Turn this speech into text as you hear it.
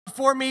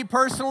For me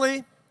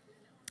personally,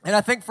 and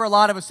I think for a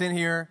lot of us in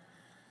here,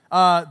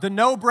 the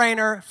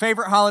no-brainer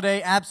favorite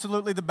holiday,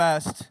 absolutely the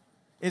best,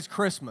 is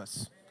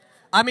Christmas.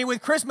 I mean,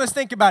 with Christmas,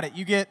 think about it.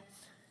 You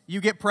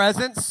get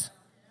presents,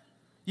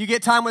 you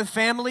get time with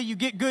family, you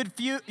get good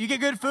food, you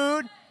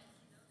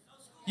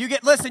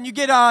get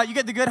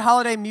the good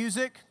holiday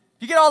music,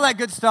 you get all that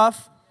good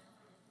stuff.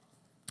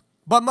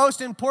 But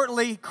most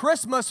importantly,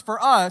 Christmas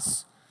for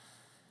us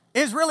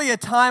is really a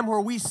time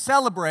where we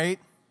celebrate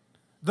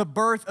the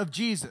birth of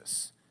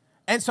Jesus.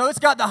 And so it's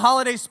got the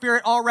holiday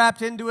spirit all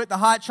wrapped into it, the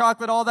hot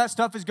chocolate, all that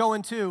stuff is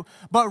going too.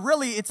 But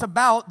really, it's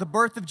about the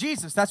birth of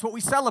Jesus. That's what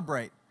we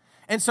celebrate.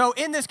 And so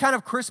in this kind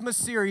of Christmas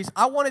series,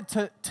 I wanted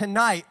to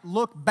tonight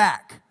look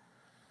back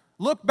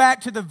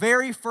to the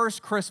very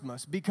first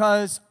Christmas,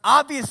 because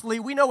obviously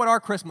we know what our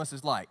Christmas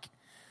is like.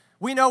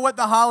 We know what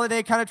the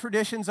holiday kind of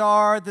traditions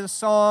are, the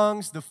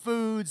songs, the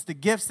foods, the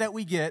gifts that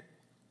we get.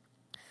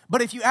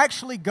 But if you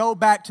actually go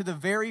back to the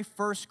very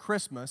first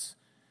Christmas,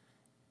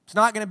 it's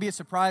not going to be a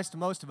surprise to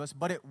most of us,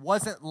 but it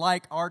wasn't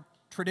like our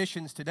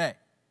traditions today.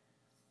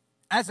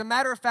 As a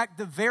matter of fact,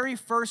 the very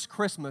first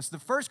Christmas, the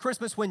first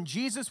Christmas when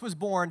Jesus was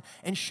born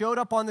and showed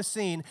up on the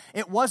scene,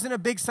 it wasn't a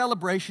big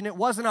celebration. It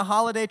wasn't a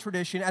holiday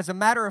tradition. As a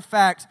matter of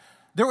fact,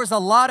 there was a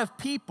lot of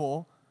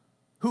people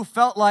who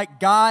felt like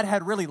God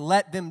had really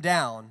let them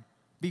down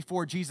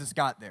before Jesus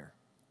got there.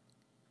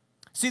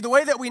 See, the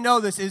way that we know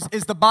this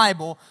is the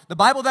Bible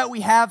that we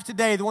have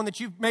today, the one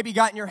that you've maybe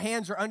got in your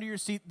hands or under your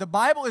seat. The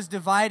Bible is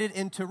divided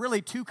into really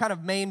two kind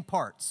of main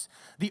parts,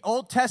 the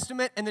Old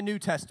Testament and the New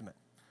Testament.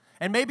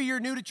 And maybe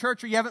you're new to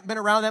church or you haven't been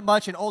around that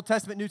much, and Old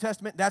Testament, New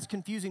Testament, that's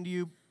confusing to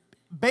you.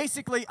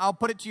 Basically, I'll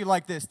put it to you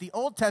like this. The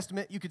Old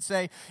Testament, you could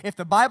say, if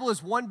the Bible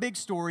is one big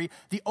story,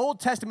 the Old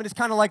Testament is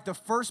kind of like the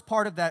first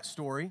part of that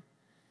story.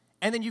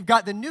 And then you've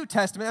got the New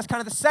Testament, that's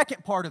kind of the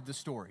second part of the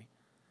story.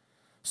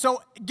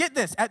 So get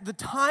this, at the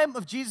time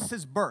of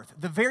Jesus' birth,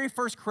 the very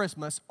first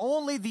Christmas,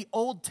 only the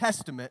Old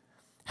Testament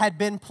had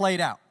been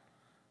played out.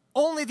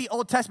 Only the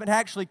Old Testament had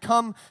actually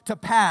come to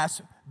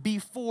pass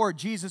before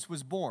Jesus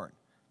was born.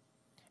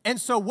 And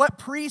so what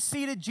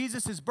preceded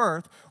Jesus'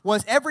 birth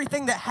was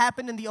everything that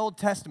happened in the Old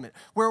Testament,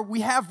 where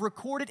we have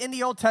recorded in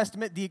the Old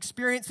Testament the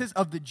experiences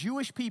of the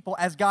Jewish people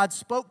as God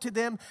spoke to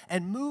them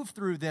and moved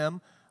through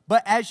them.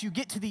 But as you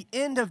get to the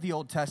end of the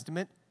Old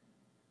Testament,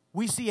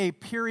 we see a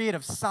period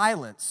of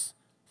silence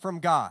from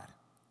God.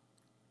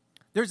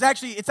 It's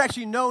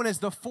actually known as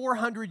the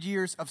 400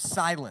 years of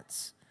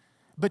silence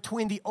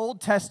between the Old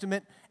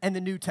Testament and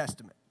the New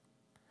Testament.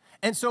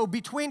 And so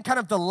between kind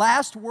of the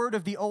last word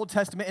of the Old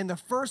Testament and the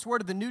first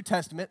word of the New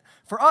Testament,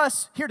 for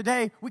us here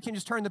today, we can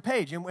just turn the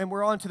page and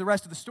we're on to the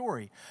rest of the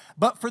story.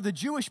 But for the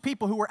Jewish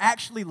people who were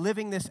actually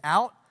living this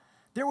out,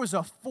 there was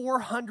a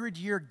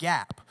 400-year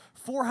gap,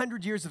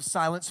 400 years of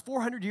silence,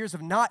 400 years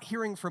of not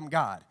hearing from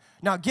God.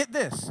 Now get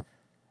this,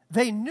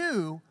 they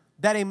knew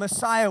that a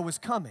Messiah was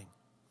coming.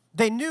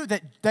 They knew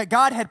that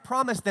God had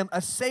promised them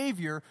a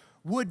Savior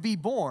would be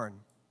born.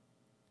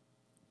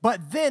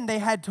 But then they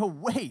had to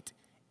wait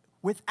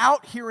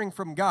without hearing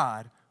from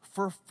God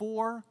for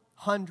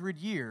 400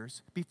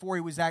 years before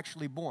he was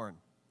actually born.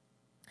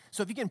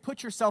 So if you can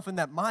put yourself in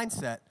that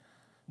mindset,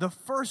 the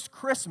first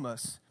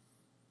Christmas,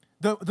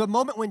 the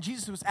moment when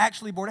Jesus was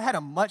actually born, it had a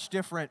much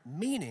different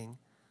meaning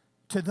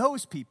to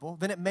those people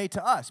than it may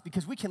to us,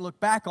 because we can look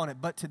back on it,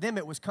 but to them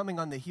it was coming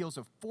on the heels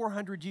of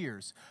 400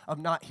 years of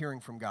not hearing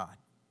from God.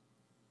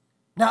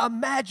 Now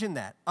imagine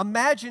that.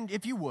 Imagine,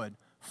 if you would,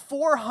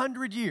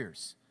 400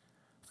 years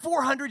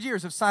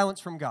of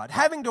silence from God,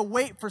 having to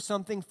wait for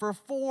something for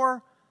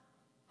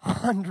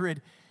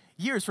 400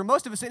 years. For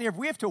most of us in here, if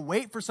we have to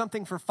wait for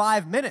something for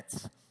 5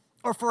 minutes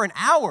or for an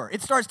hour,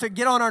 it starts to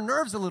get on our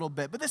nerves a little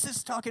bit. But this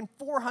is talking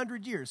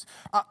 400 years.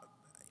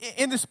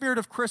 In the spirit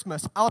of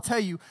Christmas, I'll tell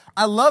you,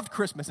 I loved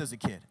Christmas as a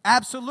kid.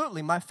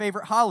 Absolutely, my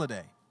favorite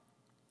holiday.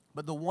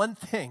 But the one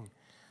thing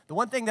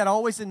that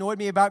always annoyed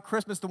me about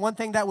Christmas, the one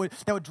thing that would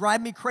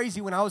drive me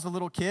crazy when I was a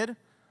little kid,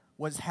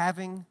 was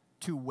having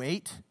to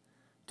wait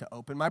to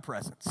open my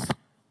presents.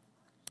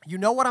 You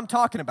know what I'm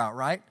talking about,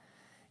 right?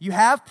 You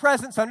have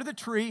presents under the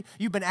tree.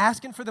 You've been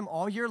asking for them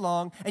all year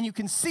long, and you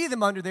can see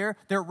them under there.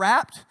 They're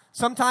wrapped.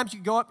 Sometimes you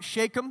go up,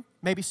 shake them,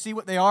 maybe see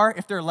what they are.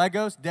 If they're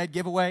Legos, dead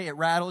giveaway, it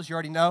rattles, you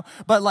already know.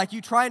 But like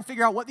you try and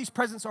figure out what these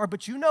presents are,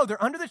 but you know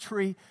they're under the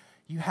tree.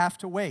 You have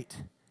to wait.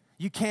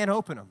 You can't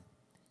open them.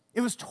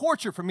 It was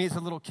torture for me as a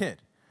little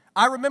kid.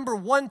 I remember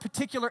one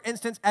particular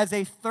instance as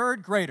a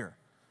third grader.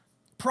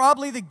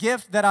 Probably the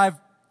gift that I've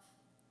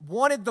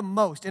wanted the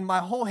most in my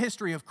whole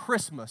history of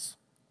Christmas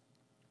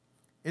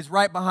is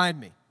right behind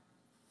me.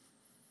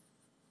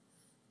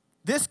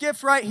 This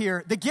gift right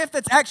here, the gift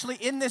that's actually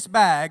in this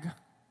bag,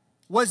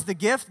 was the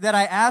gift that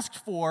I asked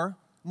for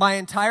my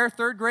entire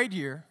third grade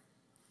year.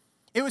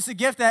 It was the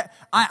gift that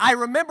I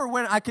remember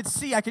when I could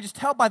just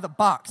tell by the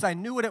box. I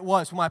knew what it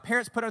was. When my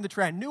parents put it on the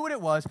tray, I knew what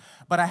it was,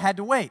 but I had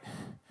to wait.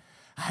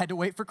 I had to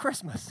wait for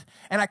Christmas.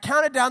 And I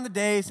counted down the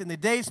days, and the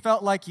days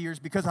felt like years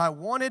because I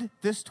wanted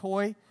this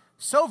toy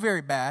so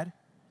very bad.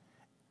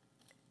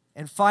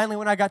 And finally,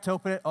 when I got to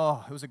open it,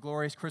 oh, it was a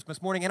glorious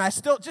Christmas morning. And I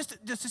still, just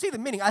to see the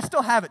meaning, I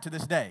still have it to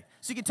this day.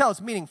 So you can tell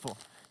it's meaningful.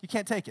 You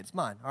can't take it. It's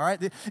mine, all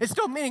right? It's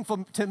still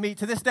meaningful to me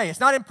to this day. It's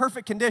not in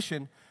perfect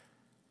condition.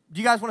 Do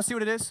you guys want to see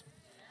what it is?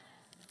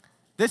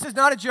 This is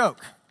not a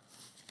joke.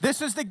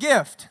 This is the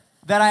gift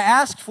that I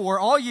asked for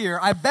all year.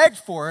 I begged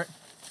for it.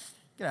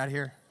 Get out of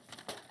here.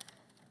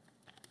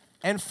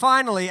 And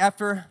finally,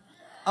 after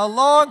a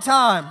long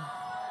time,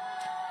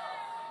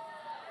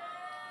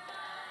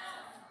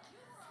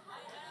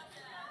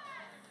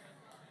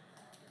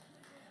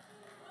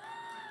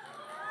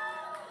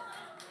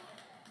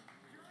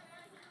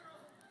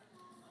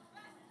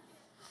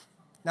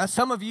 now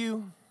some of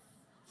you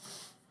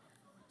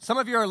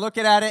are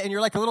looking at it and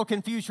you're like a little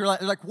confused. You're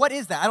like, what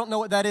is that? I don't know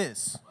what that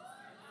is.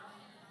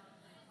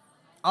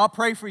 I'll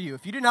pray for you.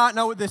 If you do not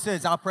know what this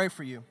is, I'll pray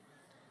for you.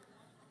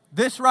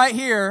 This right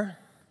here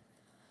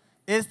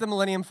is the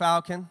Millennium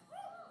Falcon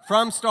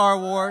from Star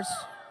Wars.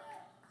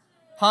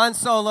 Han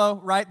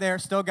Solo, right there,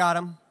 still got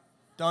him.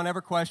 Don't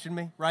ever question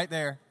me, right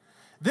there.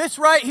 This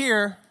right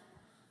here,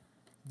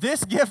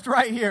 this gift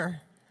right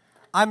here,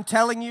 I'm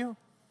telling you,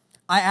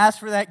 I asked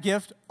for that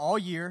gift all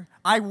year.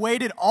 I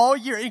waited all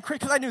year,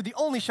 because I knew the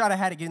only shot I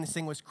had at getting this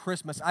thing was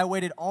Christmas. I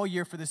waited all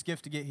year for this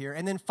gift to get here.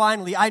 And then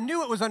finally, I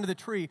knew it was under the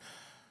tree,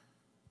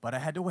 but I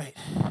had to wait.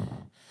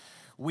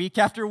 Week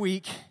after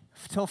week,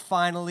 till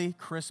finally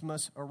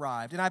Christmas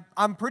arrived. And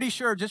I'm pretty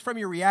sure, just from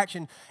your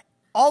reaction,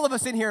 all of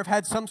us in here have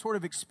had some sort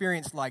of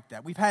experience like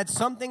that. We've had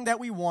something that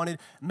we wanted.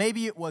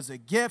 Maybe it was a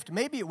gift.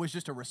 Maybe it was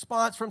just a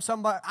response from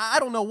somebody. I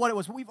don't know what it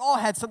was, but we've all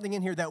had something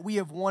in here that we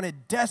have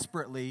wanted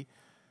desperately,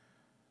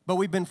 but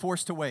we've been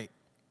forced to wait.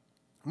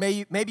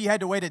 Maybe you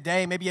had to wait a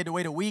day. Maybe you had to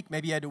wait a week.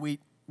 Maybe you had to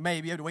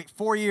wait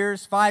 4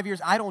 years, 5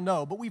 years. I don't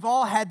know. But we've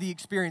all had the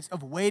experience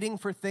of waiting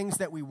for things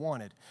that we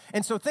wanted.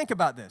 And so think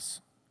about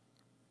this.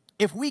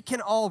 If we can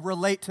all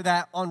relate to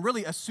that on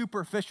really a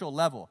superficial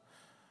level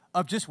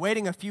of just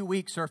waiting a few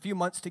weeks or a few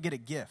months to get a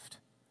gift,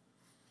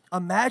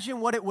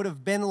 imagine what it would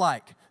have been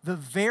like the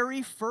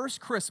very first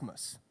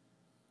Christmas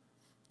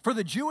for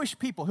the Jewish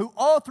people who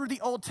all through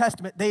the Old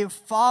Testament, they've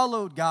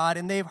followed God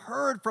and they've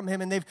heard from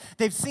him and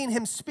they've seen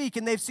him speak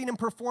and they've seen him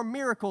perform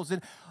miracles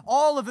and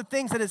all of the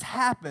things that has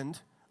happened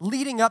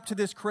leading up to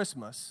this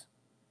Christmas,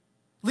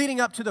 leading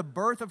up to the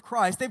birth of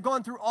Christ. They've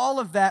gone through all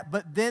of that,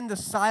 but then the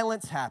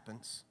silence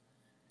happens.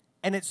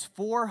 And it's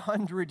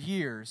 400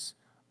 years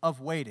of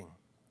waiting.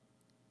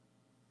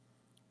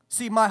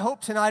 See, my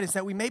hope tonight is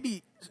that we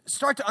maybe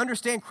start to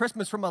understand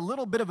Christmas from a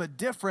little bit of a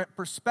different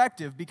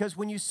perspective, because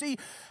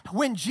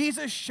when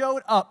Jesus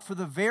showed up for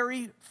the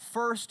very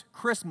first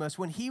Christmas,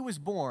 when he was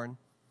born,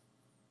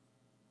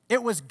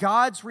 it was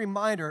God's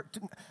reminder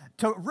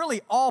to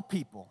really all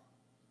people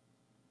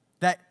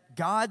that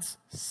God's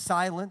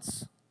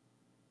silence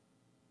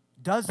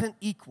doesn't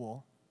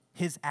equal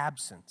his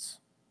absence.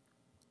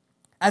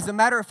 As a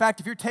matter of fact,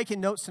 if you're taking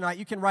notes tonight,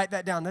 you can write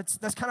that down.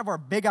 That's kind of our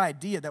big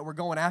idea that we're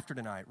going after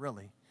tonight,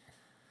 really,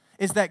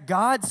 is that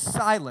God's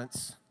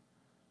silence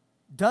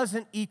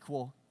doesn't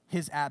equal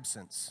his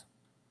absence.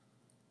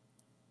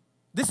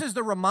 This is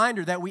the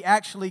reminder that we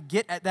actually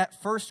get at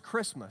that first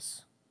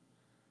Christmas.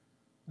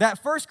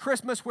 That first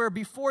Christmas where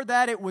before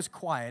that it was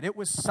quiet, it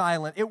was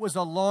silent, it was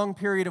a long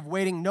period of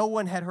waiting, no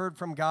one had heard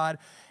from God.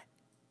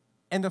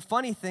 And the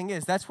funny thing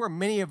is, that's where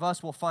many of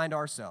us will find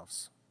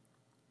ourselves.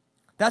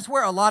 That's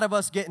where a lot of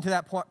us get into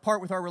that part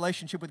with our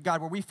relationship with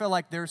God, where we feel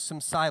like there's some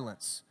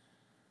silence,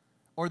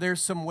 or there's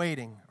some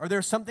waiting, or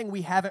there's something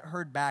we haven't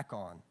heard back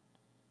on.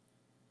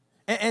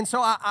 And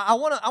so I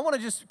want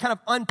to just kind of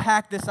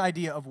unpack this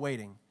idea of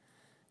waiting,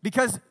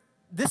 because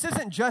this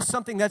isn't just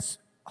something that's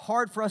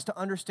hard for us to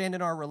understand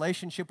in our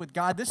relationship with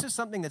God. This is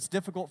something that's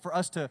difficult for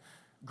us to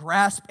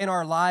grasp in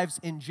our lives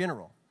in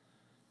general.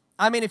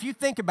 I mean, if you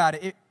think about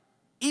it,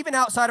 even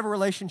outside of a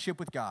relationship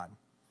with God,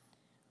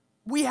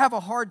 we have a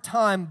hard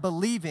time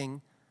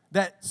believing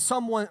that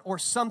someone or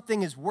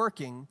something is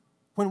working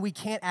when we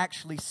can't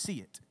actually see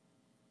it.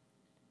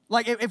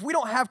 Like if we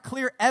don't have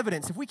clear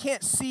evidence, if we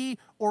can't see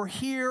or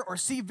hear or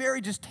see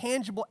very just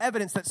tangible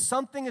evidence that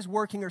something is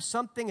working or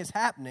something is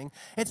happening,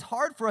 it's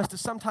hard for us to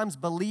sometimes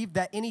believe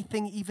that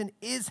anything even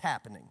is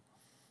happening.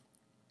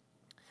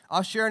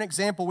 I'll share an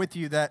example with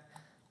you that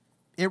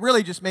it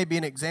really just may be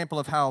an example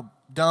of how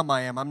dumb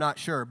I am. I'm not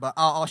sure, but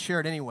I'll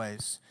share it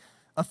anyways.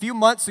 A few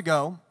months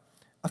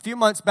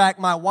back,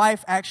 my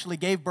wife actually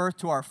gave birth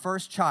to our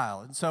first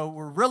child. And so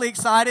we're really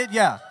excited.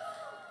 Yeah,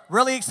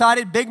 really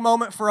excited. Big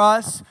moment for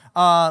us.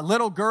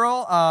 Little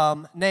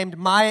girl named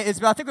Maya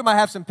Isabel. I think we might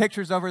have some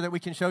pictures of her that we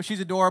can show. She's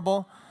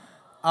adorable.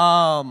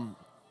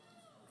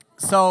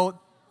 So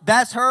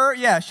that's her.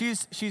 Yeah,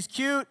 she's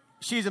cute.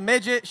 She's a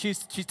midget.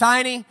 She's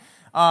tiny.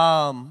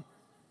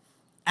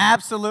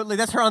 Absolutely.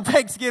 That's her on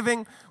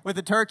Thanksgiving with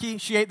the turkey.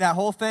 She ate that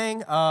whole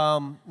thing.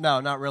 No,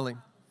 not really.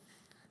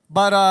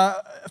 But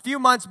a few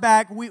months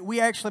back, we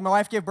actually, my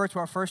wife gave birth to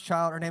our first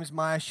child. Her name's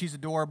Maya. She's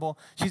adorable.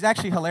 She's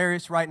actually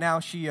hilarious right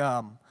now.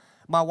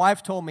 My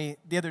wife told me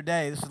the other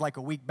day, this is like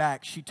a week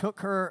back, she took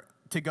her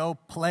to go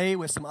play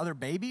with some other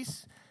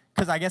babies,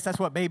 because I guess that's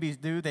what babies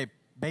do. They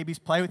babies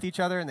play with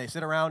each other and they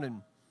sit around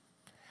and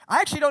I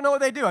actually don't know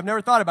what they do. I've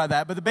never thought about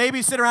that. But the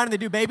babies sit around and they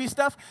do baby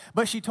stuff.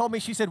 But she told me,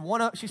 she said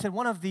one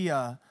of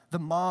the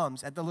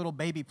moms at the little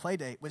baby play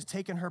date was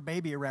taking her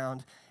baby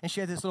around, and she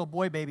had this little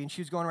boy baby, and she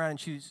was going around and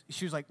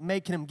she was like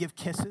making him give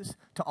kisses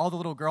to all the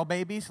little girl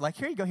babies. Like,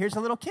 here you go, here's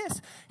a little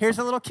kiss. Here's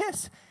a little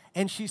kiss.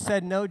 And she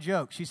said, no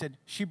joke. She said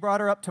she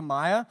brought her up to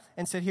Maya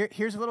and said,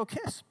 here's a little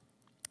kiss.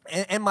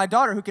 And my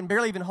daughter, who can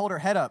barely even hold her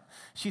head up,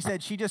 she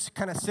said she just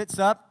kind of sits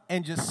up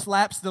and just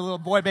slaps the little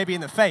boy baby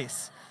in the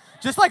face.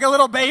 Just like a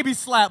little baby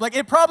slap. Like,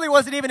 it probably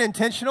wasn't even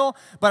intentional,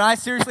 but I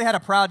seriously had a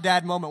proud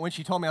dad moment when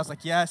she told me. I was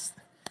like, yes,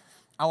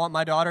 I want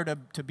my daughter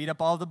to beat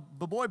up all the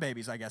boy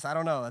babies, I guess. I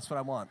don't know. That's what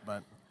I want.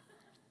 But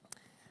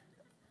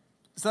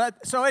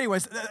So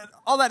anyways,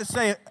 all that to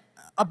say,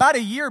 about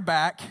a year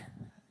back,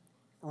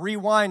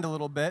 rewind a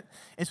little bit,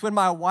 it's when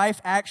my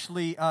wife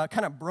actually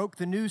kind of broke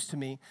the news to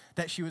me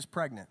that she was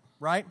pregnant,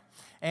 right?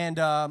 And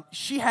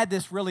she had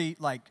this really,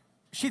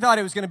 she thought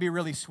it was going to be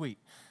really sweet.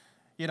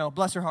 You know,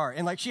 bless her heart.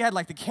 And, she had,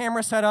 the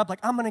camera set up.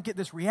 I'm going to get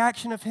this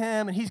reaction of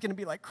him, and he's going to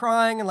be,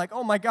 crying and,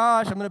 oh, my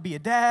gosh, I'm going to be a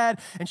dad.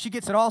 And she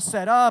gets it all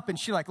set up, and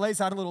she,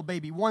 lays out a little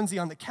baby onesie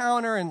on the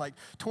counter and,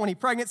 20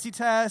 pregnancy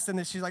tests. And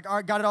then she's like, all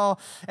right, got it all.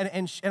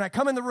 And I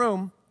come in the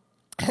room,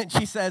 and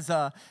she says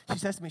to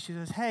me, she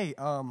says, hey,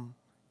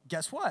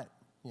 guess what?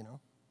 You know,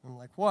 I'm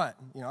like, what?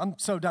 You know, I'm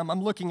so dumb.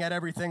 I'm looking at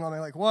everything. I'm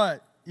like,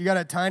 what? You got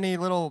a tiny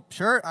little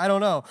shirt? I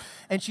don't know.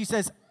 And she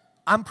says,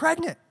 I'm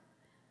pregnant.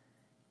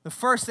 The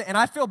first thing, and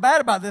I feel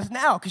bad about this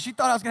now because she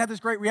thought I was going to have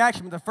this great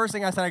reaction, but the first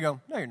thing I said, I go,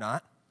 no, you're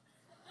not.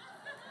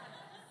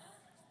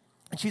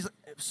 And she's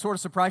sort of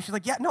surprised. She's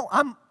like, yeah, no,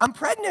 I'm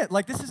pregnant.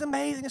 This is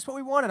amazing. It's what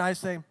we wanted. I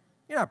say,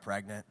 you're not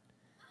pregnant.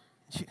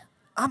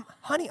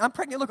 Honey, I'm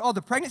pregnant. Look, all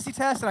the pregnancy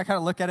tests, and I kind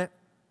of look at it.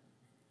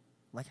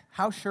 I'm like,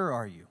 how sure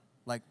are you?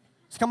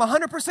 I'm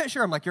 100%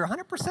 sure. I'm like, you're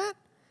 100%?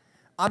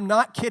 I'm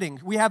not kidding.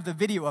 We have the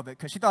video of it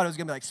because she thought it was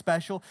going to be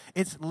special.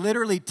 It's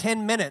literally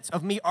 10 minutes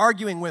of me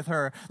arguing with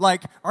her.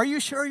 Are you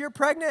sure you're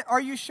pregnant?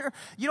 Are you sure?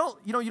 You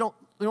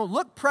don't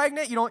look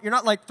pregnant. You're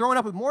not throwing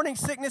up with morning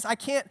sickness. I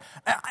can't.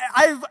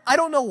 I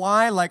don't know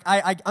why.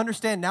 I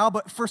understand now,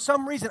 but for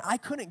some reason I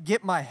couldn't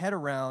get my head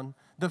around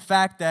the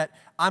fact that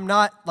I'm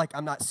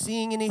not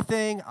seeing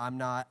anything.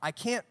 I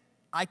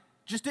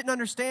just didn't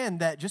understand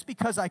that just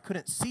because I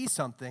couldn't see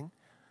something,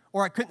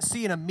 or I couldn't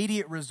see an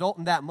immediate result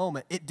in that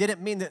moment, it didn't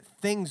mean that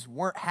things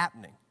weren't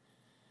happening.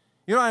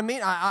 You know what I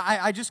mean?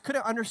 I just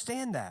couldn't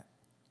understand that.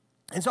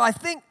 And so I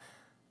think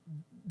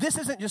this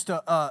isn't just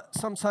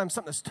sometimes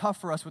something that's tough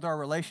for us with our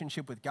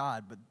relationship with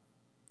God, but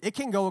it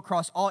can go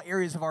across all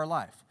areas of our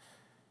life.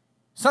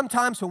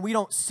 Sometimes when we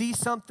don't see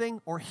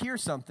something or hear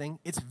something,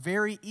 it's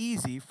very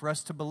easy for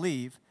us to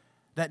believe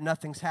that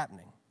nothing's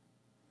happening.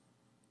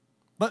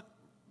 But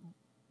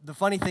the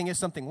funny thing is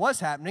something was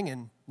happening,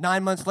 and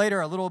 9 months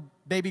later, a little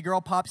baby girl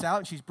pops out,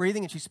 and she's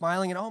breathing, and she's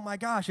smiling, and oh my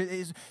gosh,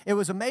 it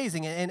was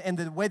amazing. And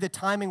the way the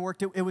timing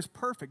worked, it was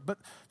perfect. But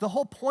the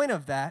whole point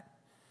of that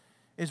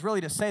is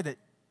really to say that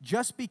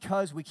just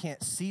because we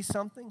can't see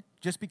something,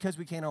 just because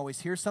we can't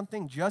always hear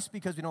something, just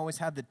because we don't always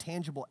have the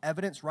tangible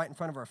evidence right in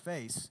front of our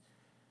face,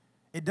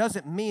 it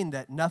doesn't mean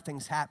that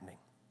nothing's happening.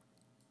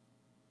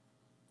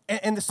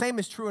 And the same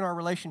is true in our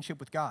relationship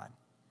with God.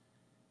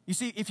 You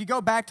see, if you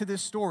go back to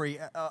this story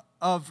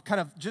of kind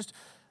of just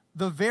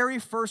the very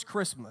first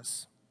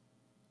Christmas,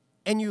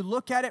 and you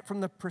look at it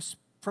from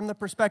the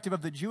perspective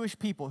of the Jewish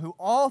people who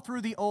all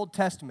through the Old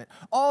Testament,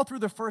 all through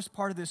the first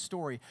part of this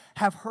story,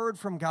 have heard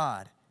from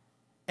God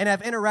and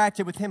have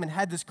interacted with Him and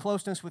had this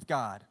closeness with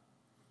God.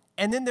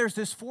 And then there's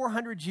this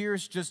 400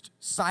 years just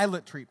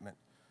silent treatment.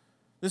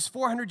 This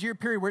 400-year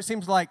period where it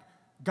seems like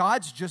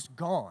God's just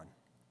gone.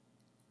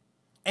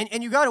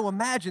 And you got to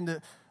imagine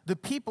the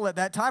people at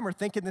that time are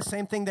thinking the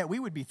same thing that we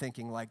would be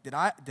thinking. Did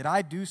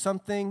I do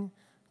something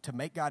to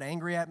make God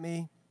angry at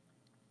me?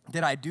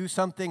 Did I do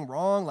something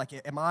wrong?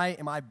 Am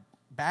I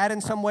bad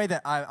in some way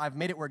that I've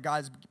made it where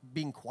God's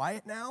being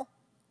quiet now?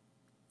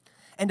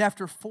 And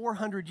after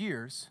 400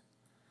 years,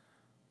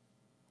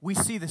 we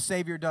see the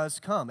Savior does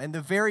come. And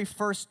the very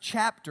first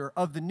chapter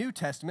of the New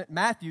Testament,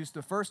 Matthew's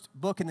the first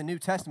book in the New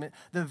Testament,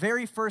 the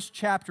very first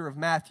chapter of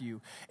Matthew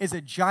is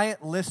a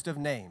giant list of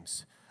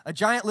names. A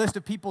giant list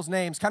of people's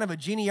names, kind of a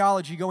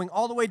genealogy going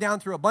all the way down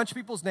through a bunch of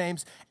people's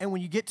names. And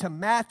when you get to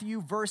Matthew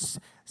verse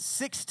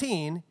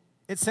 16,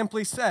 it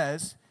simply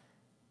says,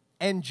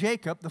 and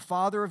Jacob, the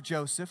father of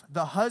Joseph,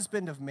 the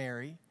husband of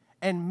Mary,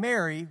 and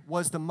Mary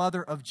was the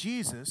mother of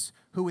Jesus,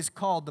 who is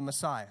called the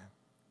Messiah.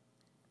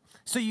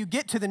 So you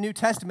get to the New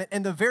Testament,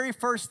 and the very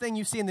first thing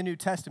you see in the New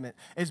Testament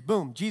is,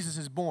 boom, Jesus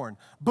is born.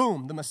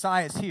 Boom, the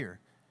Messiah is here.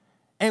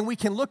 And we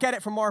can look at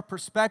it from our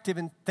perspective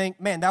and think,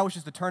 man, that was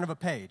just the turn of a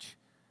page.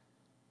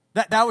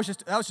 That was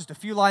just a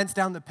few lines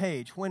down the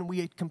page, when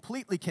we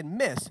completely can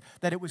miss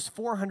that it was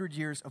 400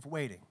 years of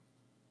waiting.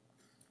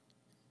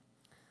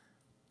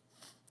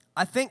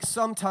 I think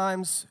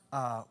sometimes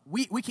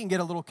we can get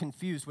a little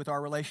confused with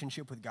our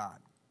relationship with God.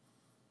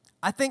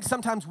 I think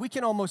sometimes we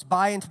can almost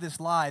buy into this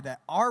lie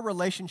that our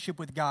relationship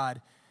with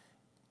God,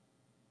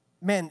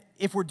 man,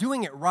 if we're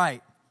doing it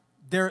right,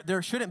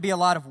 there shouldn't be a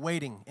lot of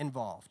waiting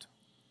involved.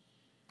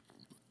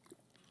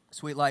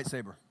 Sweet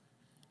lightsaber.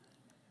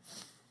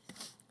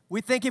 We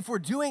think if we're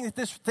doing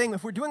this thing,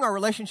 if we're doing our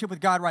relationship with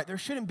God right, there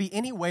shouldn't be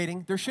any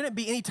waiting. There shouldn't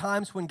be any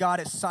times when God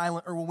is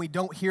silent or when we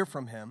don't hear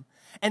from him.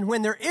 And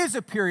when there is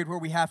a period where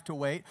we have to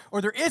wait,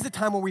 or there is a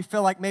time where we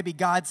feel like maybe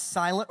God's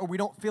silent or we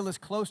don't feel as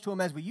close to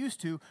him as we used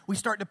to, we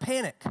start to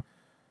panic.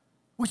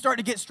 We start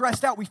to get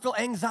stressed out. We feel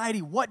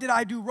anxiety. What did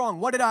I do wrong?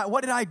 What did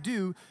I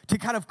do to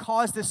kind of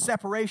cause this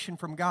separation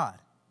from God?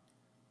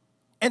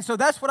 And so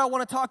that's what I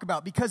want to talk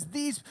about, because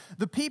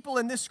the people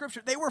in this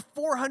scripture, they were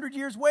 400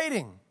 years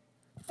waiting.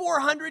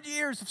 400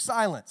 years of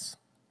silence.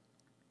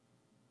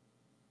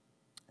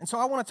 And so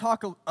I want to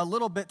talk a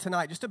little bit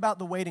tonight just about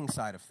the waiting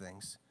side of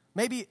things.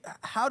 Maybe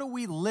how do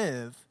we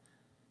live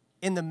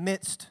in the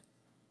midst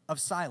of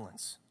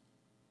silence?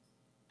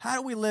 How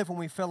do we live when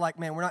we feel like,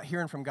 man, we're not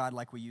hearing from God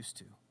like we used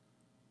to?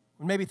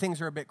 When maybe things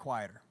are a bit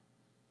quieter.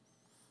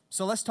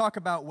 So let's talk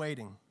about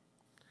waiting.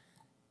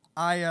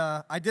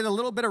 I did a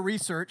little bit of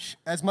research,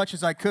 as much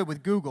as I could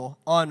with Google,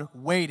 on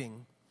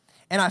waiting.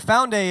 And I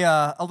found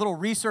a little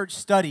research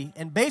study,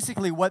 and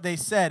basically what they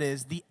said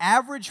is the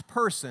average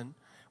person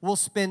will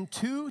spend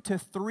 2 to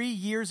 3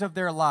 years of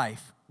their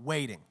life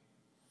waiting.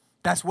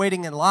 That's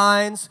waiting in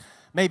lines,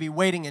 maybe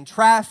waiting in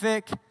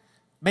traffic,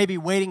 maybe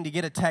waiting to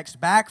get a text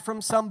back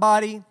from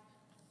somebody,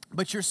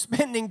 but you're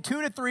spending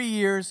 2 to 3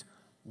 years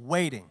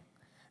waiting.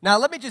 Now,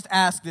 let me just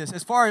ask this.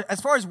 As far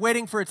as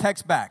waiting for a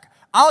text back,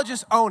 I'll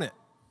just own it.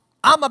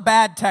 I'm a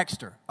bad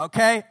texter,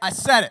 okay? I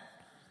said it.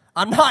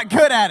 I'm not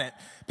good at it.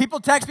 People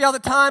text me all the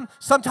time.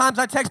 Sometimes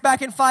I text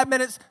back in 5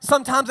 minutes.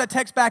 Sometimes I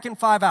text back in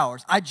 5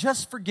 hours. I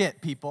just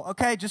forget, people,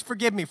 okay? Just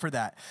forgive me for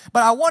that.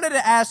 But I wanted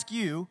to ask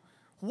you,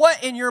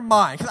 what in your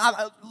mind, because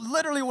I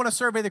literally want to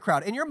survey the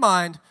crowd. In your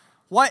mind,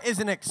 what is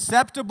an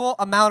acceptable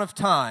amount of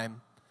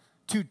time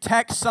to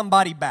text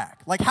somebody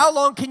back? Like, how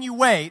long can you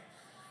wait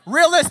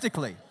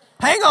realistically?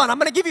 Hang on, I'm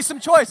going to give you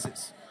some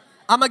choices.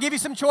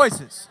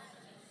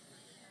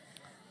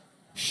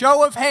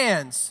 Show of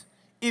hands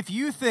if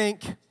you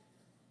think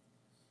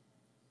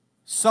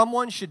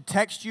someone should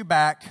text you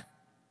back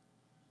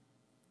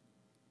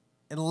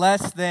in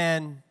less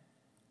than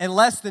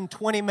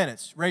 20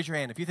 minutes. Raise your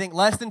hand. If you think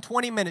less than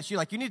 20 minutes, you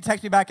need to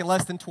text me back in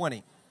less than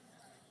 20.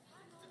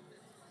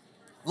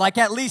 Like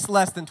at least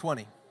less than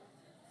 20.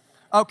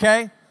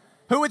 Okay.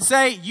 Who would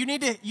say you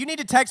need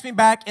to text me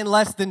back in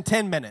less than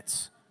 10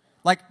 minutes?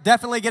 Like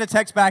definitely get a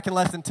text back in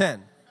less than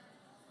 10.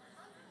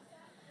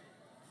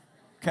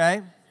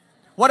 Okay.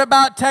 What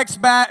about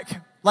text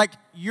back? Like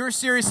you're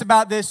serious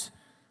about this.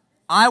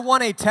 I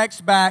want a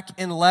text back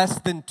in less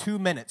than 2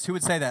 minutes. Who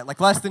would say that? Like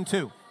less than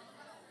 2.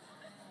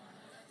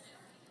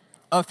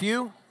 A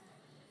few?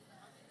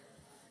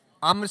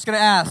 I'm just going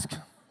to ask.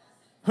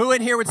 Who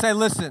in here would say,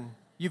 listen,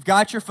 you've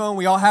got your phone.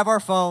 We all have our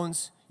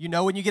phones. You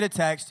know when you get a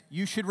text,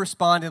 you should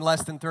respond in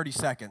less than 30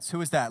 seconds. Who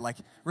is that? Like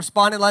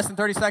respond in less than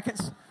 30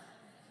 seconds?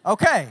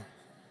 Okay.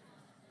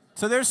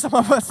 So there's some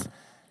of us,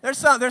 there's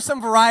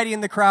some variety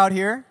in the crowd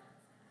here.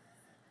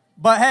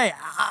 But hey,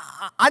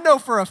 I know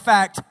for a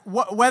fact,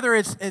 whether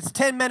it's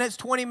 10 minutes,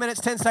 20 minutes,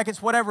 10 seconds,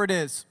 whatever it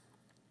is,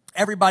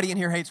 everybody in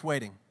here hates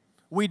waiting.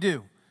 We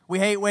do. We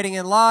hate waiting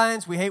in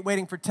lines. We hate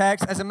waiting for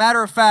text. As a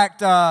matter of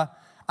fact, I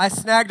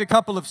snagged a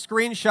couple of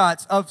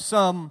screenshots of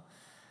some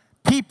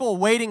people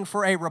waiting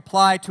for a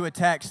reply to a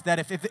text that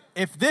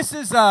if this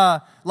is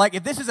a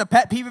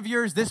pet peeve of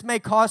yours, this may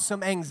cause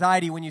some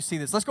anxiety when you see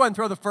this. Let's go ahead and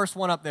throw the first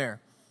one up there.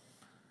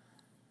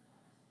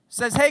 It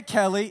says, hey,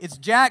 Kelly, it's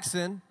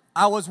Jackson.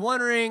 I was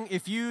wondering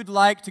if you'd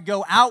like to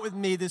go out with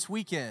me this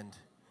weekend.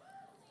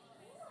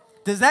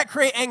 Does that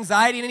create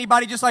anxiety in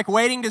anybody just like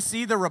waiting to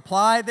see the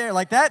reply there?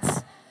 Like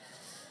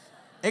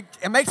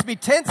it makes me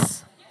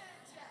tense.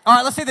 All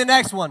right, let's see the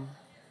next one.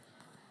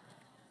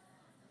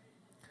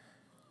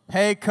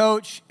 Hey,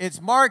 coach,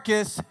 it's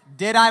Marcus.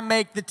 Did I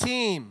make the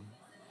team?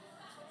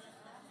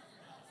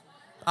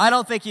 I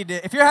don't think you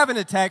did. If you're having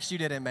a text, you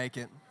didn't make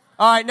it.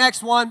 All right,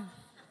 next one.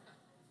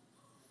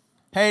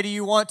 Hey, do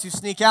you want to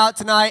sneak out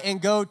tonight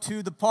and go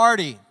to the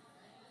party?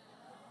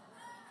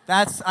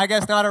 That's, I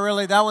guess,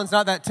 that one's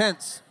not that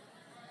tense.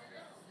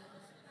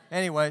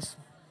 Anyways.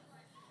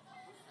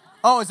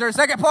 Oh, is there a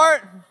second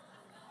part?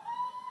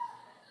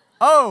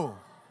 Oh,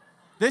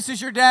 this is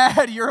your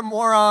dad, you're a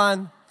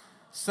moron.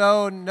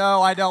 So,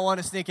 no, I don't want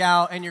to sneak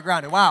out, and you're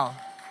grounded. Wow.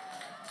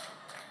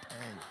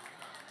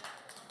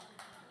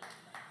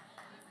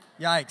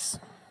 Yikes.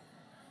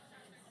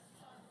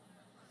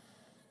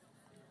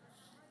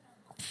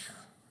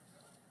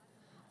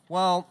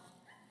 Well,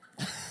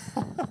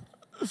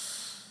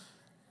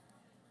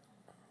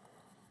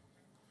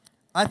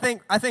 I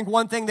think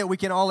one thing that we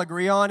can all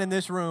agree on in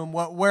this room,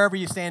 wherever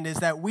you stand, is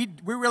that we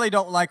really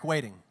don't like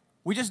waiting.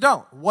 We just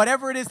don't.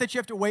 Whatever it is that you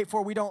have to wait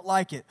for, we don't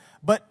like it.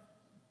 But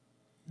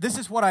this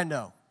is what I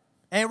know,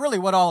 and really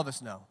what all of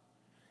us know,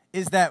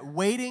 is that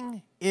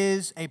waiting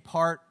is a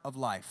part of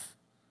life.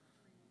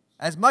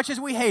 As much as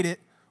we hate it,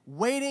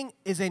 waiting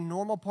is a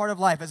normal part of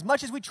life. As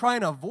much as we try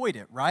and avoid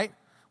it, right?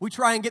 We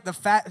try and get the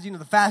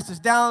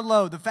fastest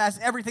download, the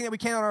fast everything that we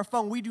can on our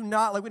phone. We do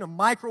not, like, we don't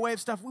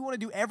microwave stuff. We want to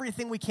do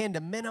everything we can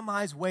to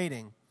minimize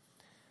waiting.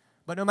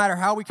 But no matter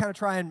how we kind of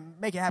try and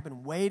make it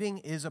happen, waiting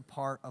is a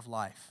part of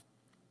life.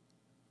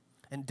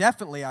 And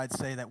definitely, I'd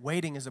say that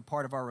waiting is a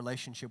part of our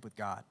relationship with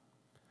God.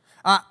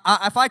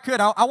 If I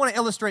could, I want to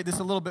illustrate this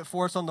a little bit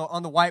for us on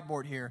the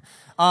whiteboard here.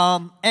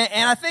 And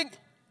I think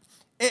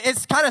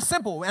it's kind of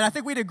simple, and I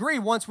think we'd agree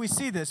once we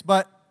see this,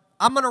 but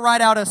I'm going to write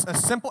out a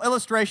simple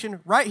illustration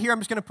right here. I'm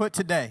just going to put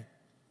today.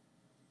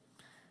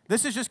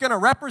 This is just going to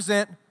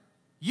represent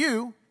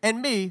you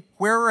and me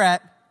where we're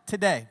at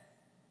today.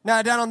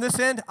 Now, down on this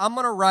end, I'm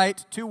going to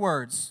write 2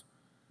 words.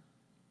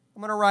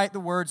 I'm going to write the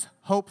words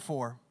hope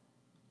for.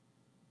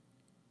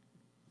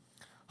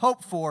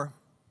 Hope for.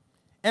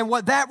 And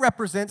what that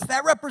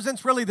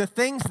represents really the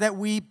things that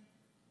we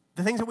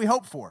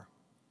hope for.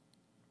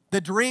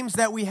 The dreams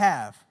that we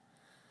have.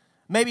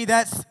 Maybe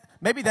that's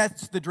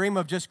the dream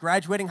of just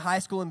graduating high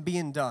school and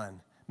being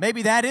done.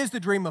 Maybe that is the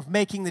dream of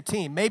making the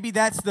team. Maybe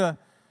that's the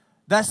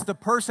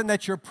person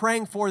that you're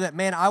praying for that,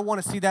 man, I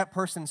want to see that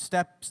person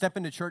step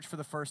into church for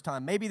the first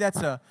time. Maybe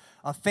that's a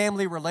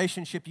family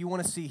relationship you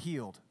want to see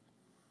healed.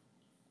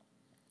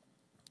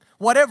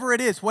 Whatever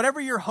it is, whatever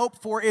your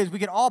hope for is, we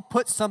can all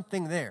put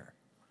something there.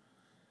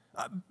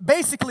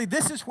 Basically,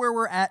 this is where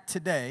we're at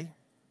today.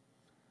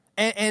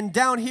 And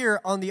down here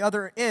on the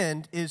other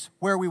end is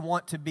where we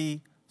want to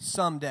be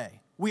someday.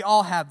 We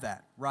all have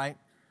that, right?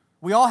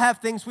 We all have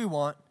things we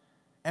want,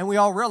 and we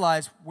all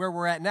realize where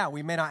we're at now.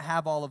 We may not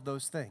have all of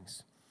those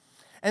things.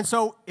 And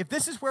so if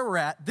this is where we're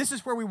at, this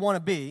is where we want to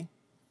be,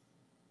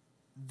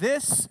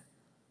 this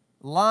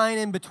line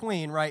in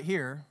between right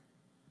here,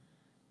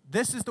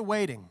 this is the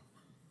waiting.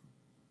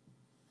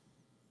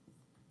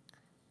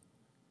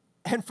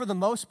 And for the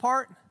most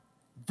part,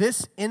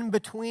 this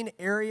in-between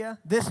area,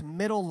 this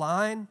middle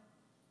line,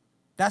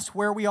 that's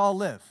where we all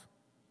live.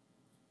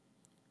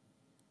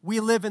 We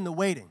live in the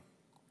waiting.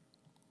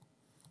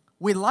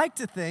 We like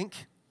to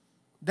think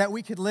that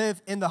we could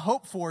live in the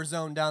hope for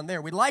zone down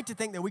there. We'd like to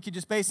think that we could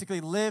just basically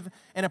live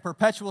in a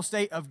perpetual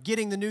state of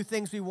getting the new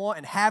things we want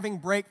and having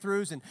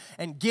breakthroughs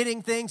and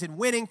getting things and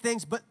winning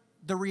things, but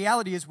the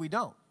reality is we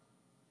don't.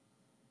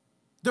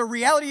 The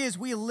reality is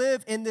we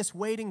live in this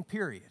waiting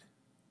period.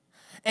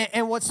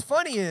 And what's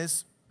funny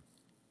is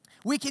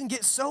we can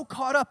get so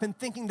caught up in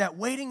thinking that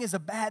waiting is a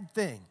bad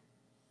thing.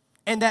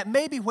 And that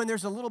maybe when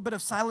there's a little bit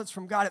of silence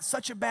from God, it's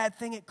such a bad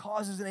thing, it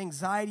causes an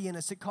anxiety in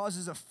us. It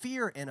causes a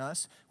fear in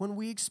us when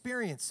we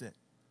experience it.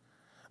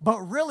 But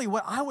really,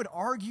 what I would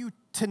argue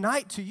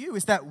tonight to you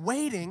is that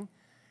waiting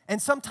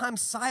and sometimes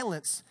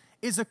silence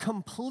is a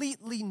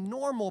completely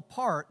normal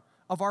part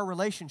of our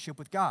relationship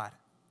with God.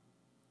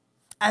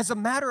 As a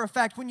matter of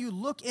fact, when you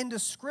look into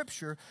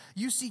Scripture,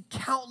 you see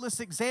countless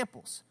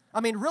examples.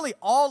 I mean, really,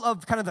 all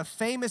of kind of the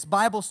famous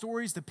Bible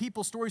stories, the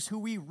people stories who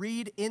we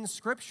read in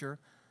Scripture,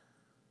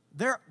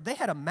 they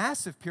had a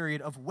massive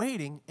period of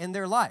waiting in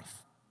their life.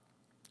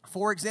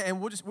 For example, and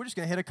we're just going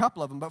to hit a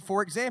couple of them, but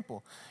for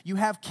example, you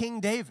have King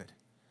David.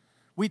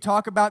 We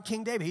talk about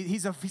King David.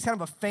 He's kind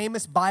of a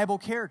famous Bible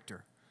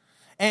character.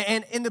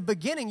 And in the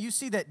beginning, you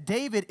see that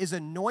David is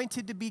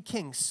anointed to be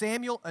king.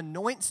 Samuel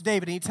anoints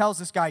David, and he tells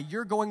this guy,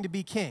 you're going to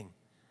be king.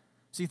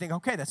 So you think,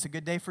 okay, that's a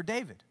good day for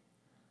David.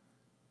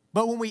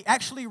 But when we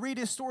actually read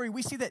his story,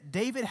 we see that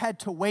David had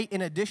to wait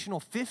an additional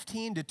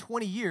 15 to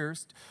 20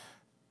 years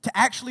to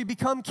actually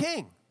become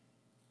king.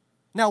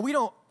 Now, we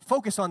don't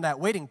focus on that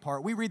waiting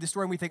part. We read the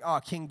story and we think, oh,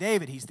 King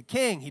David, he's the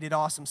king. He did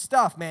awesome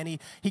stuff, man.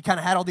 He kind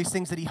of had all these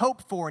things that he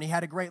hoped for, and he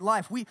had a great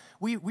life.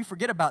 We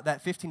forget about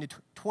that 15 to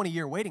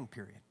 20-year waiting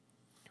period.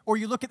 Or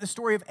you look at the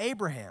story of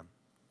Abraham.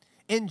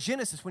 In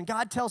Genesis, when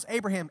God tells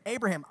Abraham,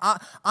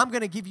 I'm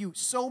going to give you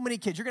so many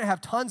kids. You're going to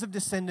have tons of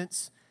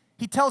descendants.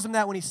 He tells him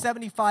that when he's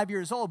 75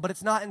 years old, but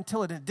it's not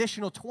until an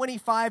additional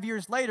 25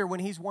 years later when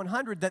he's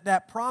 100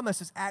 that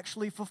promise is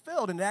actually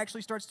fulfilled and it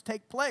actually starts to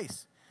take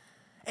place.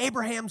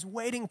 Abraham's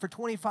waiting for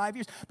 25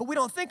 years, but we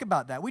don't think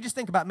about that. We just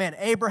think about, man,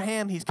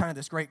 Abraham, he's kind of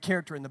this great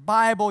character in the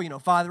Bible. You know,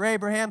 Father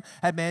Abraham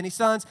had many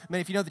sons.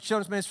 Man, if you know the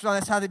children's ministry,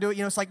 that's how they do it.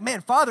 You know, it's like,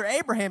 man, Father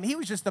Abraham, he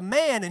was just the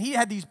man, and he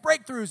had these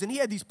breakthroughs, and he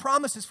had these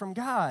promises from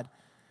God.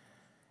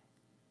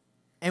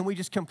 And we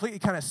just completely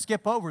kind of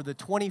skip over the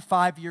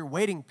 25-year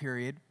waiting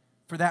period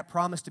for that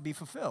promise to be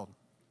fulfilled.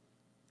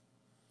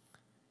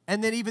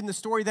 And then even the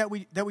story that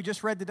we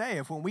just read today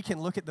of when we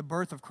can look at the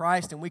birth of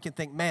Christ and we can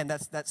think, man,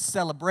 that's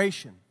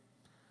celebration.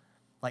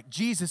 Like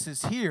Jesus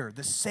is here,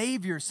 the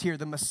Savior's here,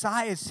 the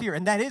Messiah's here,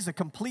 and that is a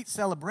complete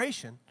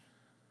celebration.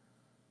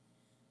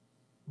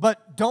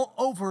 But don't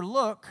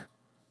overlook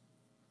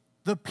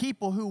the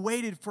people who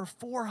waited for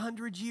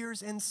 400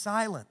 years in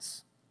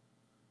silence.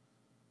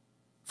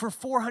 For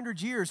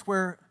 400 years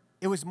where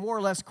it was more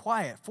or less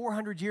quiet,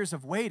 400 years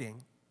of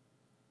waiting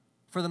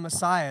for the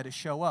Messiah to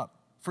show up,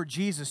 for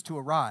Jesus to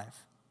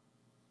arrive.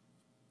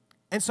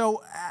 And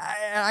so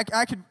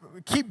I could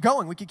keep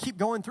going. We could keep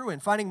going through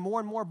and finding more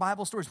and more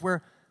Bible stories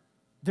where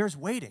there's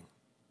waiting.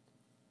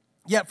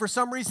 Yet for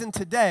some reason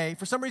today,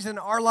 for some reason in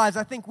our lives,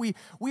 I think we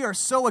are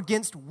so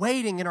against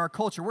waiting in our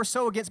culture. We're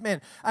so against,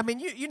 man, I mean,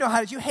 you know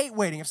how it is. You hate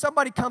waiting. If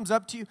somebody comes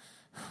up to you,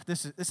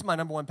 this is my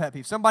number one pet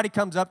peeve. Somebody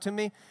comes up to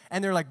me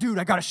and they're like, dude,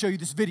 I got to show you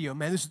this video,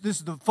 man. This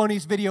is the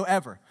funniest video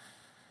ever.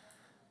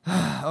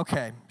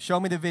 Okay, show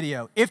me the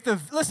video. If the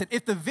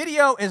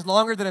video is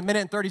longer than 1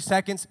 minute and 30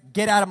 seconds,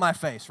 get out of my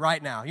face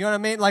right now. You know what I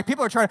mean? Like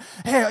people are trying to,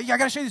 hey, I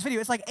got to show you this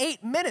video. It's like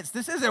 8 minutes.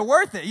 This isn't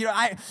worth it. You know,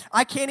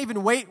 I can't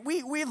even wait.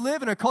 We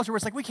live in a culture where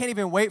it's like we can't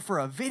even wait for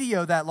a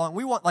video that long.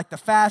 We want like the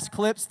fast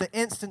clips, the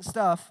instant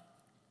stuff.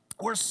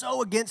 We're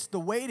so against the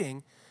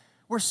waiting.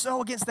 We're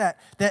so against that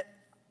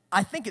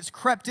I think it's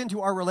crept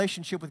into our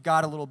relationship with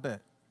God a little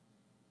bit.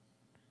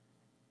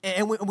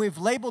 And we've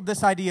labeled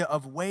this idea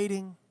of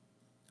waiting,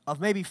 of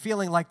maybe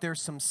feeling like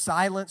there's some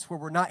silence where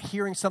we're not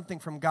hearing something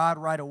from God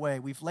right away.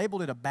 We've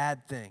labeled it a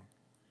bad thing.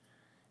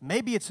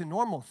 Maybe it's a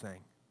normal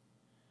thing.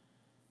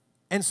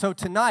 And so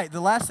tonight,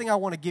 the last thing I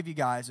want to give you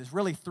guys is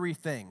really 3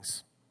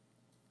 things.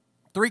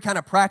 3 kind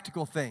of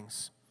practical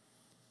things.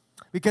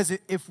 Because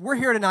if we're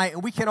here tonight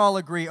and we can all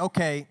agree,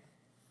 okay,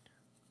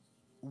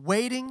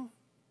 waiting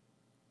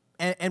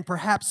and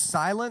perhaps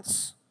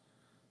silence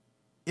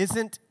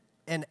isn't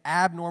an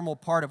abnormal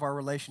part of our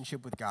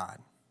relationship with God.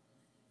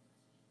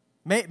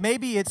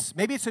 Maybe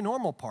it's a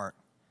normal part.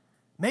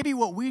 Maybe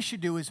what we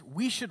should do is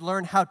we should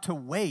learn how to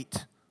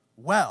wait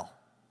well.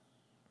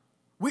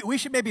 We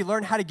should maybe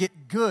learn how to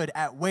get good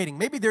at waiting.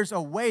 Maybe there's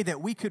a way that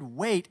we could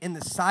wait in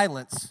the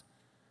silence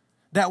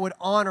that would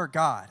honor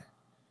God.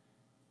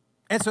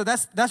 And so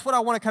that's what I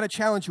want to kind of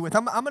challenge you with.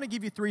 I'm going to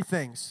give you 3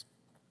 things.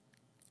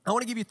 I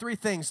want to give you 3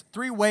 things,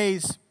 3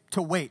 ways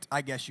to wait,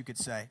 I guess you could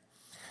say.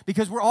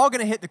 Because we're all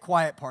going to hit the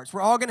quiet parts.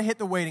 We're all going to hit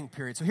the waiting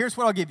period. So here's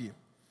what I'll give you.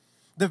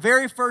 The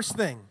very first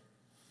thing,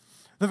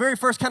 the very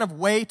first kind of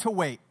way to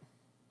wait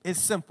is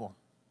simple.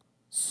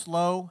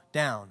 Slow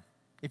down.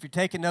 If you're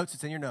taking notes,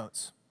 it's in your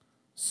notes.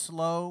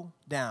 Slow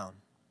down.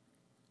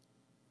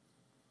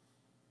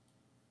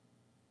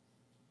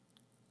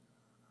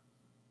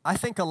 I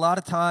think a lot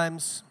of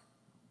times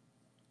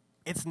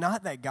it's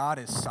not that God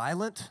is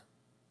silent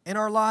in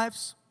our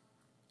lives,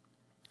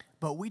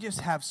 but we just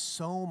have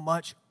so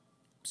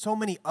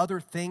many other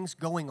things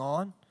going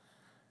on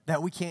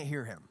that we can't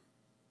hear him.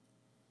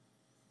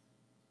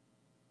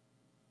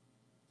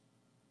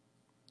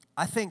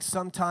 I think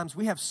sometimes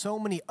we have so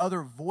many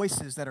other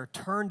voices that are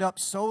turned up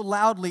so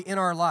loudly in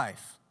our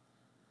life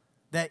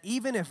that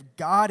even if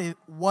God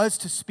was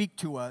to speak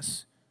to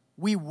us,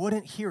 we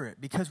wouldn't hear it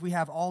because we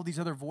have all these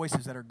other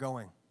voices that are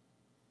going.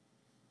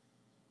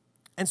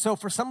 And so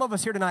for some of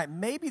us here tonight,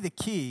 maybe the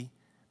key,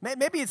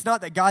 maybe it's not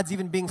that God's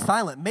even being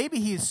silent. Maybe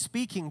he is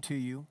speaking to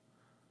you,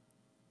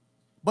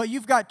 but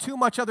you've got too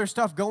much other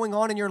stuff going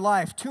on in your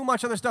life, too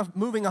much other stuff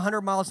moving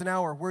 100 miles an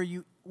hour where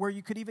you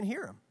could even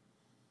hear him.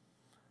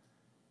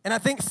 And I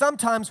think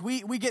sometimes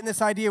we get in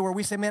this idea where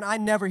we say, man, I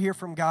never hear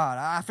from God.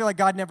 I feel like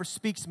God never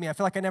speaks to me. I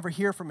feel like I never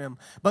hear from him.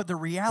 But the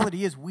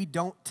reality is we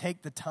don't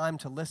take the time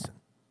to listen.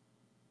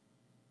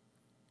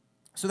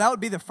 So that would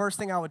be the first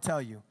thing I would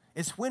tell you,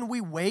 is when we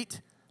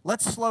wait,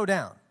 let's slow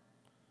down.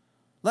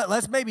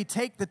 Let's maybe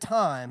take the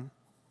time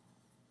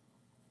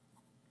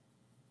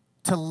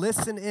to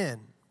listen in.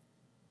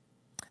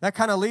 That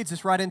kind of leads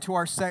us right into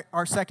our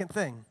second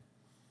thing.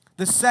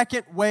 The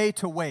second way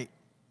to wait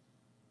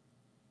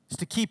is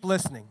to keep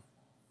listening.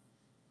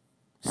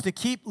 Is to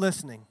keep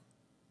listening.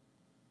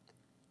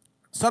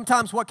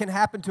 Sometimes what can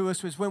happen to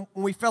us is when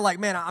we feel like,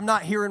 man, I'm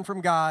not hearing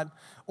from God,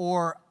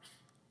 or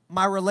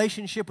my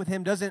relationship with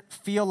him doesn't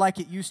feel like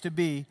it used to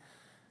be,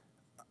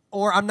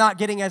 or I'm not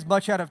getting as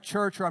much out of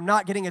church, or I'm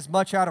not getting as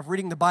much out of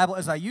reading the Bible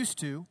as I used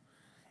to,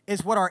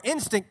 is what our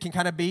instinct can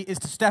kind of be, is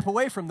to step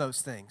away from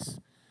those things.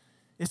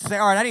 Is to say,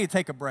 all right, I need to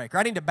take a break, or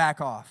I need to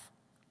back off.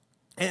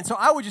 And so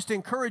I would just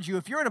encourage you,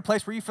 if you're in a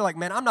place where you feel like,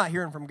 man, I'm not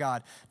hearing from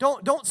God,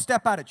 don't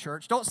step out of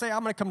church. Don't say,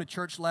 I'm going to come to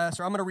church less,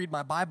 or I'm going to read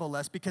my Bible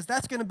less, because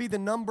that's going to be the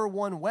number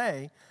one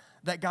way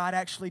that God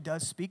actually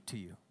does speak to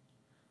you.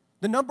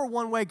 The number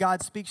one way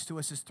God speaks to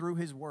us is through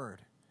his word.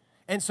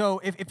 And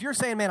so if you're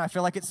saying, man, I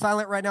feel like it's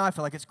silent right now, I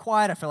feel like it's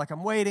quiet, I feel like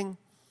I'm waiting,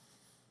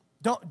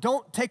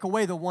 don't take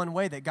away the one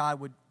way that God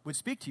would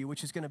speak to you,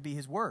 which is going to be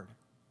his word.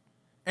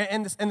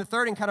 And the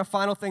third and kind of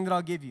final thing that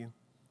I'll give you,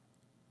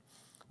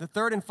 the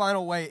third and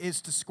final way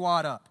is to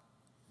squat up.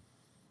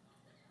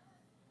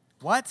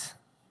 What?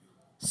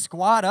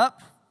 Squat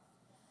up?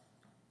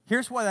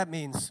 Here's what that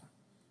means.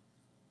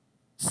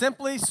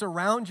 Simply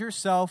surround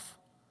yourself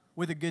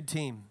with a good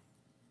team.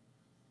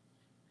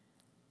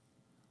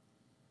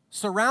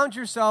 Surround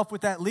yourself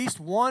with at least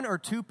 1 or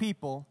 2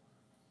 people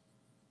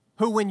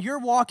who, when you're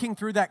walking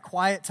through that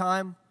quiet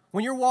time,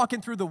 when you're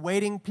walking through the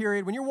waiting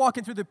period, when you're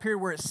walking through the period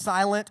where it's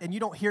silent and you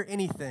don't hear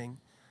anything,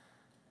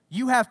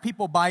 you have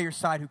people by your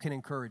side who can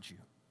encourage you.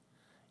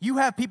 You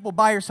have people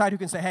by your side who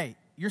can say, hey,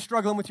 you're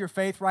struggling with your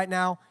faith right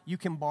now, you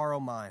can borrow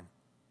mine.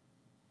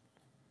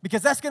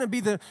 Because that's going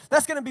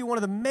to be one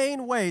of the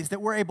main ways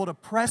that we're able to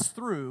press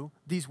through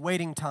these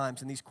waiting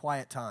times and these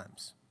quiet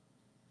times.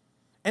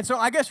 And so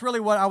I guess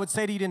really what I would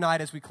say to you tonight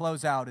as we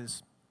close out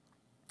is,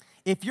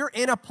 If you're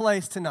in a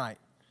place tonight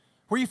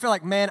where you feel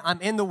like, man, I'm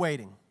in the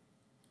waiting,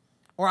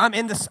 or I'm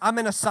in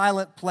a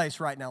silent place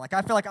right now, like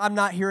I feel like I'm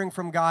not hearing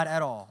from God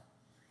at all,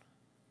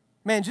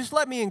 man, just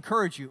let me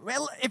encourage you.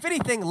 If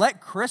anything,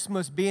 let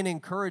Christmas be an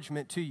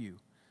encouragement to you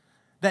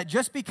that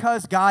just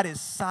because God is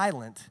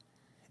silent,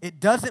 it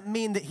doesn't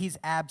mean that he's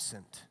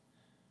absent.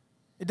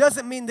 It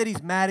doesn't mean that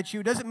he's mad at you.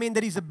 It doesn't mean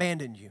that he's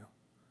abandoned you.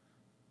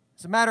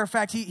 As a matter of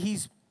fact,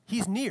 he's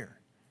near,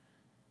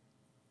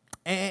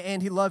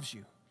 and he loves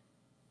you.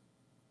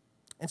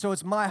 And so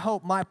it's my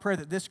hope, my prayer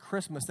that this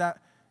Christmas, that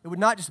it would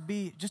not just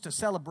be just a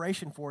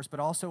celebration for us, but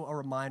also a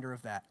reminder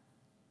of that.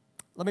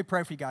 Let me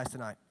pray for you guys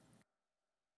tonight.